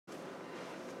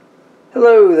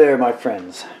Hello there, my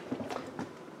friends.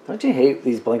 Don't you hate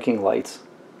these blinking lights?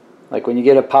 Like when you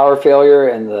get a power failure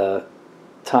and the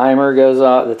timer goes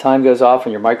off, the time goes off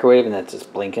in your microwave, and that's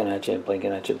just blinking at you,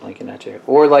 blinking at you, blinking at you.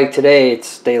 Or like today,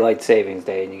 it's daylight savings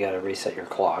day, and you got to reset your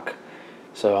clock.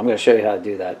 So I'm going to show you how to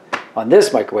do that on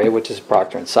this microwave, which is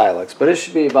Proctor and Silex. But it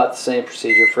should be about the same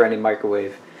procedure for any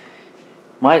microwave.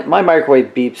 My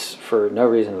microwave beeps for no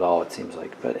reason at all, it seems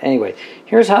like. But anyway,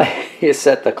 here's how you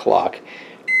set the clock.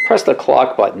 Press the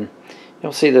clock button.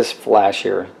 You'll see this flash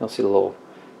here. You'll see the little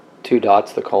 2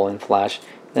 dots, the colon flash.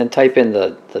 Then type in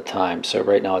the time. So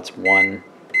right now it's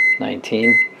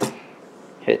 1:19.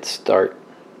 Hit start.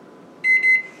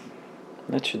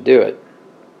 That should do it.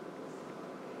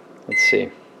 Let's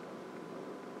see.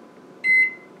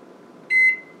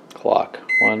 Clock.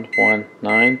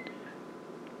 1:19.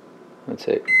 Let's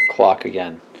hit clock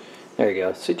again. There you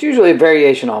go. So it's usually a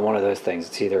variation on one of those things.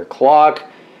 It's either clock,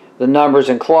 the numbers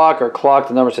in clock, or clock,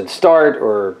 the numbers in start,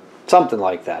 or something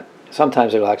like that.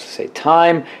 Sometimes it'll actually say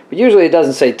time, but usually it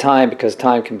doesn't say time because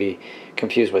time can be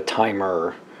confused with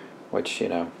timer, which, you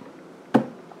know,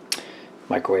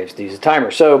 microwaves use a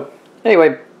timer. So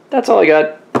anyway, that's all I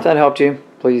got. If that helped you,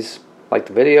 please like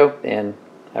the video and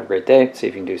have a great day. See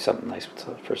if you can do something nice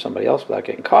for somebody else without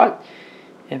getting caught.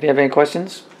 And if you have any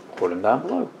questions, put them down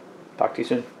below. Talk to you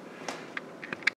soon.